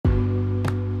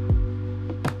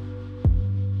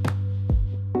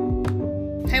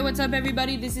what's up,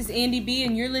 everybody? This is Andy B,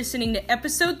 and you're listening to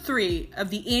episode 3 of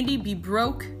the Andy B.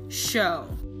 Broke Show.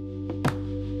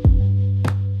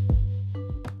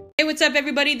 Hey, what's up,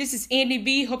 everybody? This is Andy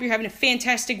B. Hope you're having a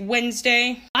fantastic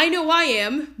Wednesday. I know I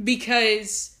am,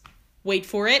 because, wait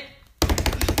for it,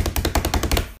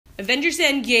 Avengers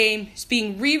Endgame is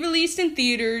being re-released in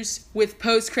theaters with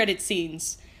post-credit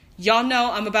scenes. Y'all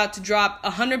know I'm about to drop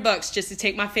 $100 just to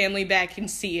take my family back and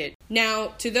see it. Now,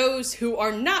 to those who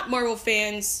are not Marvel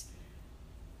fans,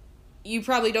 you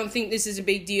probably don't think this is a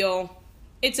big deal.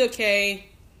 It's okay.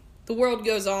 The world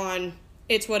goes on.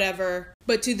 It's whatever.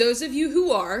 But to those of you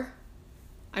who are,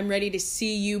 I'm ready to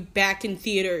see you back in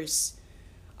theaters.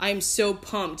 I am so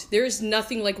pumped. There is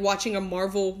nothing like watching a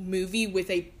Marvel movie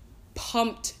with a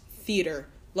pumped theater.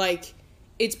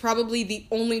 It's probably the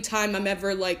only time I'm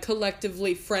ever,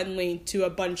 collectively friendly to a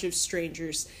bunch of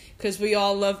strangers. Because we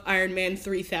all love Iron Man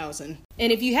 3000.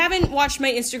 And if you haven't watched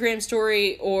my Instagram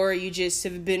story, or you just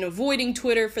have been avoiding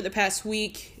Twitter for the past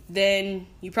week, then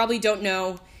you probably don't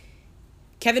know.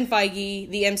 Kevin Feige,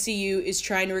 the MCU, is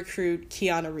trying to recruit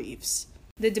Keanu Reeves.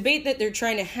 The debate that they're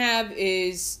trying to have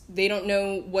is they don't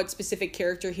know what specific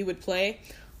character he would play.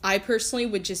 I personally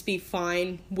would just be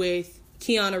fine with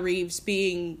Keanu Reeves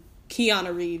being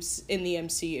Keanu Reeves in the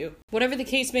MCU. Whatever the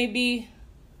case may be,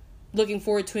 looking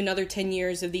forward to another 10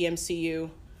 years of the MCU.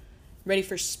 Ready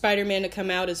for Spider-Man to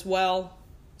come out as well.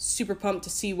 Super pumped to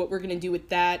see what we're going to do with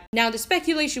that. Now, the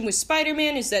speculation with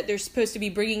Spider-Man is that they're supposed to be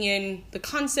bringing in the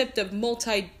concept of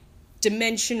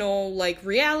multi-dimensional,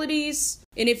 realities.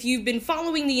 And if you've been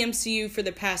following the MCU for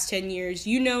the past 10 years,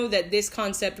 you know that this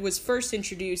concept was first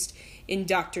introduced in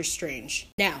Doctor Strange.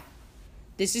 Now,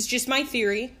 this is just my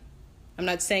theory. I'm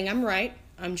not saying I'm right.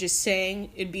 I'm just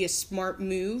saying it'd be a smart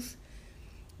move.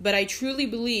 But I truly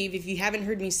believe, if you haven't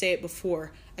heard me say it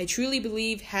before, I truly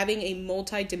believe having a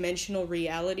multi-dimensional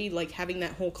reality, having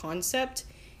that whole concept,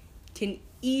 can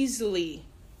easily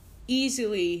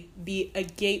be a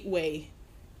gateway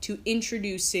to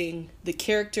introducing the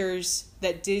characters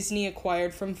that Disney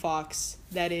acquired from Fox,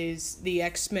 that is, the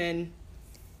X-Men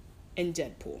and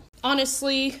Deadpool.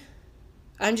 Honestly,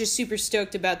 I'm just super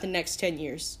stoked about the next 10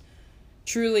 years.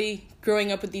 Truly,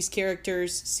 growing up with these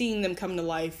characters, seeing them come to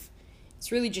life,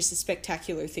 it's really just a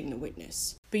spectacular thing to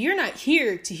witness. But you're not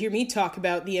here to hear me talk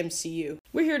about the MCU.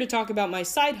 We're here to talk about my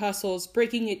side hustles,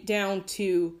 breaking it down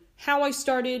to how I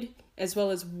started, as well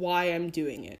as why I'm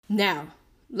doing it. Now,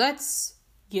 let's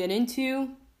get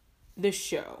into the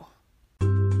show.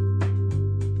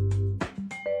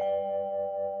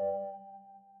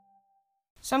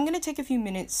 So I'm going to take a few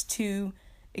minutes to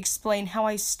explain how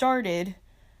I started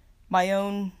my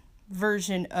own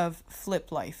version of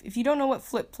Flip Life. If you don't know what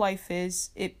Flip Life is,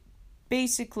 it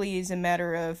basically is a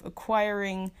matter of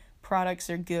acquiring products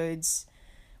or goods,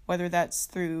 whether that's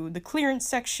through the clearance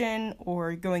section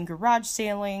or going garage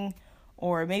sailing,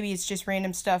 or maybe it's just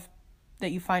random stuff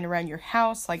that you find around your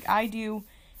house like I do,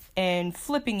 and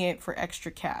flipping it for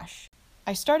extra cash.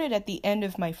 I started at the end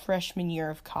of my freshman year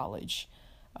of college.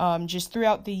 Just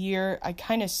throughout the year, I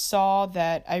kind of saw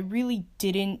that I really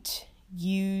didn't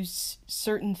use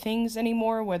certain things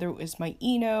anymore, whether it was my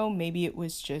Eno, maybe it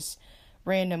was just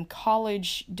random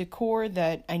college decor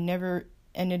that I never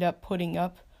ended up putting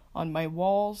up on my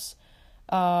walls,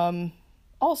 all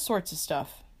sorts of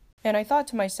stuff. And I thought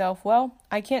to myself, well,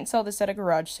 I can't sell this at a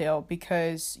garage sale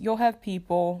because you'll have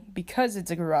people, because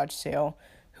it's a garage sale,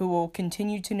 who will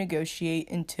continue to negotiate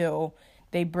until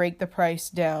they break the price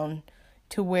down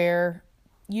to where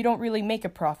you don't really make a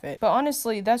profit. But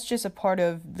honestly, that's just a part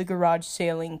of the garage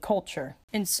sailing culture.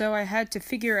 And so I had to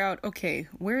figure out, okay,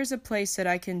 where is a place that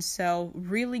I can sell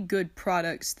really good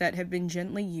products that have been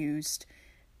gently used,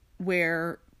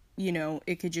 where,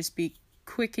 it could just be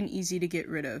quick and easy to get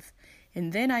rid of.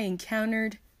 And then I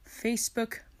encountered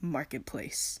Facebook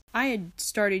Marketplace. I had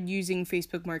started using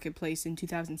Facebook Marketplace in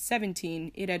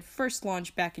 2017. It had first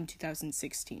launched back in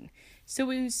 2016.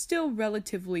 So it was still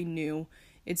relatively new.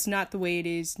 It's not the way it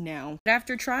is now.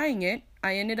 After trying it,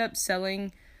 I ended up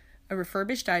selling a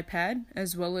refurbished iPad,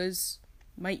 as well as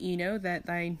my Eno that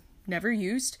I never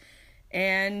used,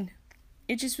 and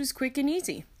it just was quick and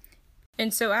easy.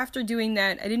 And so after doing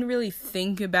that, I didn't really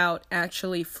think about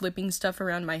actually flipping stuff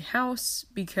around my house,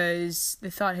 because the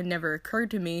thought had never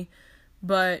occurred to me.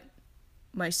 But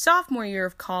my sophomore year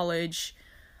of college,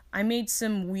 I made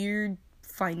some weird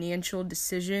financial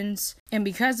decisions, and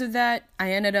because of that,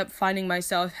 I ended up finding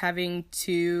myself having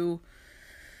to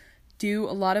do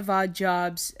a lot of odd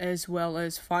jobs, as well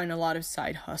as find a lot of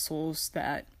side hustles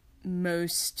that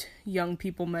most young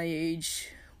people my age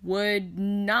would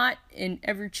not and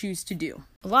ever choose to do.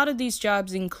 A lot of these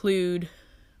jobs include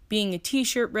being a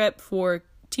t-shirt rep for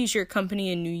t-shirt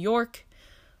company in New York.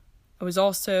 I was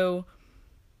also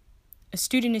a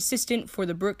student assistant for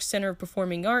the Brooks Center of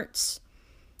Performing Arts.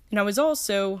 And I was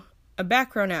also a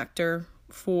background actor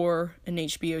for an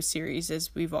HBO series,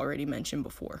 as we've already mentioned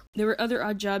before. There were other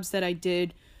odd jobs that I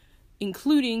did,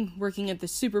 including working at the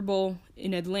Super Bowl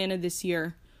in Atlanta this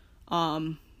year.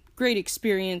 Great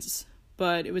experience,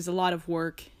 but it was a lot of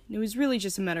work. It was really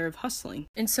just a matter of hustling.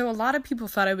 And so a lot of people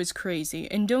thought I was crazy.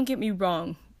 And don't get me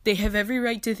wrong, they have every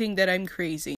right to think that I'm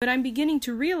crazy. But I'm beginning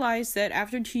to realize that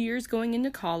after 2 years going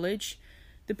into college,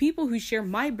 the people who share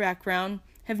my background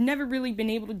have never really been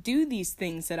able to do these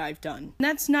things that I've done. And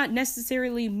that's not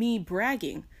necessarily me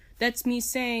bragging. That's me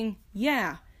saying,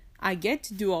 yeah, I get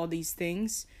to do all these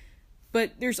things,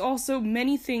 but there's also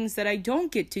many things that I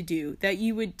don't get to do that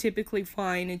you would typically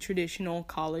find in traditional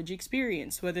college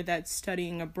experience, whether that's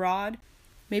studying abroad,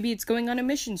 maybe it's going on a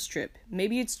missions trip,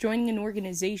 maybe it's joining an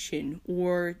organization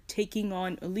or taking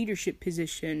on a leadership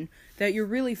position that you're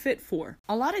really fit for.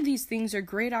 A lot of these things are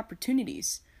great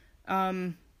opportunities,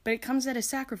 but it comes at a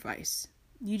sacrifice.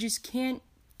 You just can't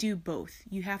do both.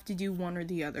 You have to do one or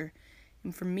the other.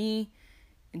 And for me,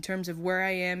 in terms of where I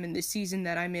am in the season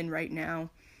that I'm in right now,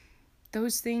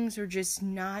 those things are just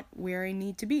not where I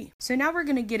need to be. So now we're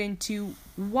going to get into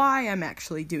why I'm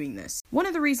actually doing this. One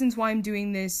of the reasons why I'm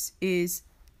doing this is,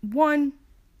 one,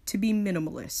 to be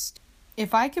minimalist.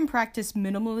 If I can practice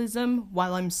minimalism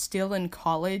while I'm still in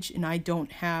college and I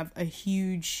don't have a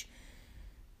huge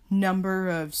number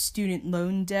of student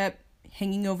loan debt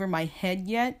hanging over my head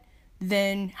yet,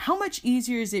 then how much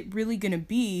easier is it really going to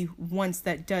be once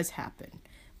that does happen?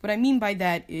 What I mean by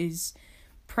that is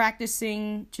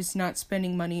practicing just not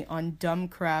spending money on dumb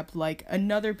crap like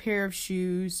another pair of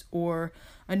shoes or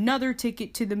another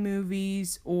ticket to the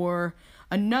movies or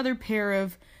another pair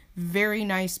of very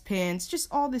nice pants, just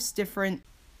all this different,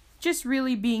 just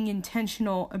really being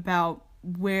intentional about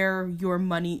where your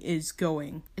money is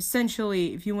going.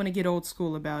 Essentially, if you want to get old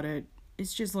school about it,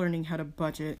 it's just learning how to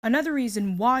budget. Another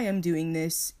reason why I'm doing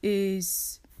this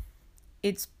is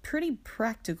it's pretty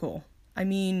practical. I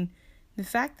mean, the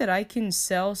fact that I can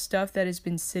sell stuff that has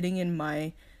been sitting in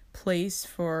my place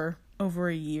for over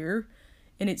a year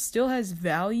and it still has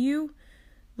value,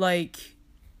 like,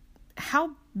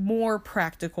 how more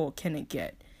practical can it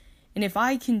get? And if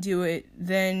I can do it,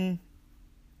 then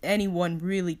anyone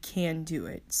really can do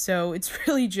it. So it's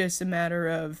really just a matter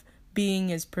of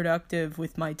being as productive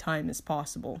with my time as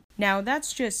possible. Now,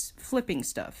 that's just flipping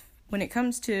stuff. When it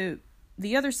comes to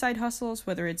the other side hustles,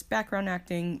 whether it's background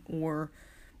acting or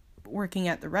working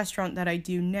at the restaurant that I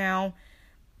do now,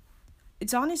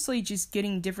 it's honestly just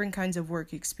getting different kinds of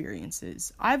work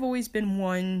experiences. I've always been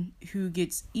one who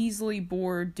gets easily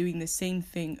bored doing the same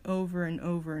thing over and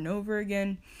over and over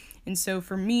again. And so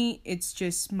for me, it's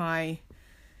just my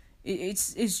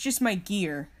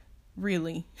gear,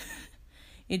 really.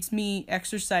 It's me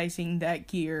exercising that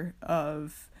gear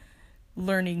of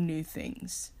learning new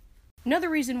things. Another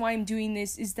reason why I'm doing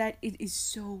this is that it is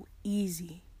so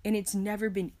easy, and it's never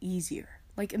been easier.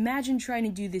 Like, imagine trying to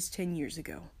do this 10 years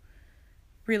ago.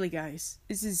 Really, guys,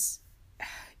 it's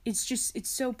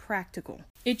so practical.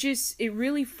 It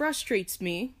really frustrates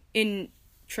me, and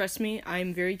trust me,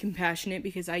 I'm very compassionate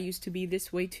because I used to be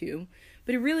this way too.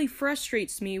 But it really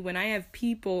frustrates me when I have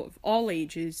people of all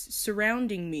ages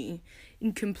surrounding me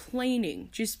and complaining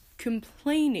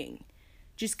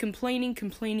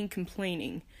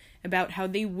about how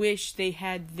they wish they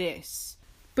had this.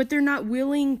 But they're not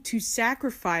willing to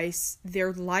sacrifice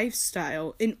their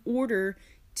lifestyle in order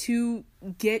to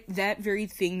get that very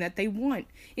thing that they want.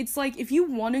 It's like, if you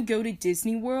want to go to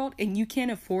Disney World and you can't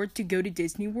afford to go to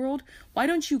Disney World, why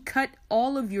don't you cut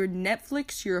all of your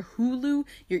Netflix, your Hulu,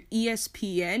 your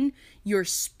ESPN, your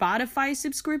Spotify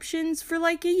subscriptions for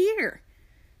like a year?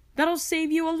 That'll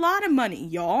save you a lot of money,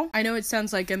 y'all. I know it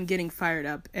sounds like I'm getting fired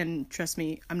up, and trust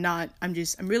me, I'm not. I'm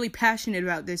really passionate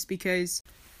about this because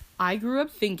I grew up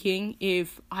thinking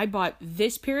if I bought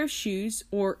this pair of shoes,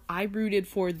 or I rooted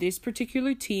for this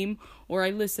particular team, or I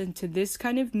listened to this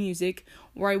kind of music,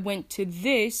 or I went to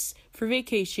this for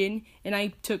vacation, and I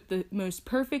took the most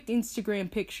perfect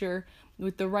Instagram picture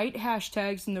with the right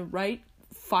hashtags and the right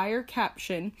fire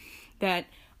caption, that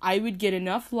I would get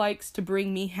enough likes to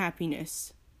bring me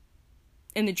happiness.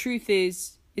 And the truth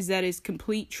is that it's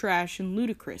complete trash and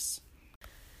ludicrous.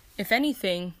 If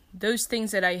anything, those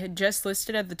things that I had just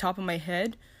listed at the top of my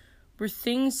head were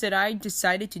things that I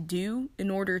decided to do in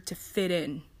order to fit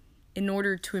in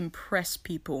order to impress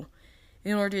people,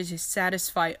 in order to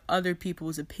satisfy other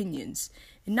people's opinions,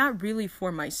 and not really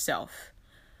for myself.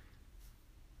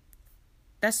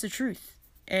 That's the truth.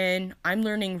 And I'm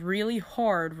learning really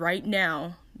hard right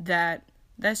now that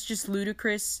That's just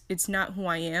ludicrous. It's not who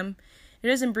I am. It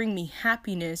doesn't bring me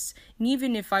happiness. And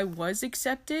even if I was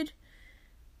accepted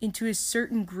into a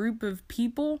certain group of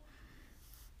people,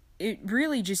 it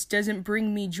really just doesn't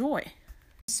bring me joy.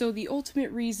 So the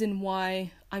ultimate reason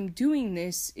why I'm doing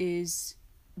this is,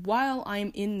 while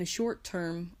I'm in the short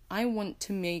term, I want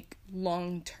to make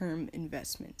long-term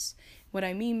investments. What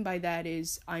I mean by that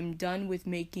is I'm done with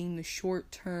making the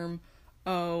short term,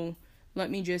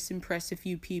 let me just impress a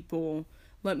few people,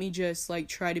 let me just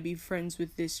try to be friends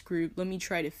with this group, let me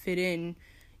try to fit in,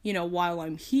 while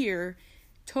I'm here.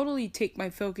 Totally take my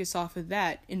focus off of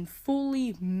that and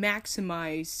fully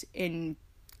maximize and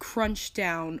crunch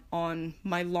down on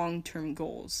my long-term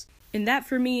goals. And that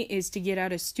for me is to get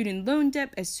out of student loan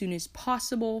debt as soon as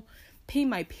possible, pay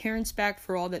my parents back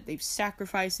for all that they've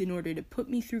sacrificed in order to put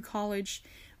me through college,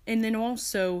 and then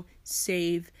also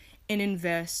save and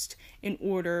invest in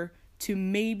order to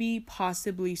maybe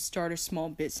possibly start a small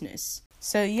business.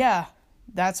 So yeah,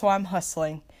 that's why I'm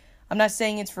hustling. I'm not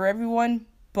saying it's for everyone,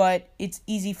 but it's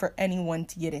easy for anyone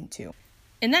to get into.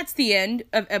 And that's the end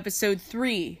of episode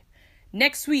 3.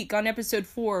 Next week on episode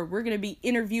 4, we're going to be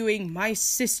interviewing my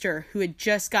sister who had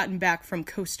just gotten back from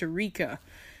Costa Rica.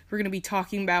 We're going to be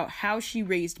talking about how she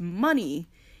raised money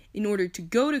in order to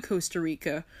go to Costa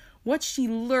Rica, what she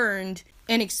learned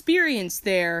and experienced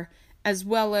there, as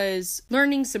well as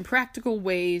learning some practical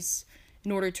ways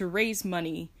in order to raise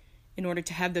money in order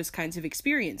to have those kinds of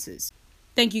experiences.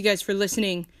 Thank you guys for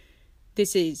listening.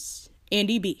 This is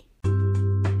Andy B.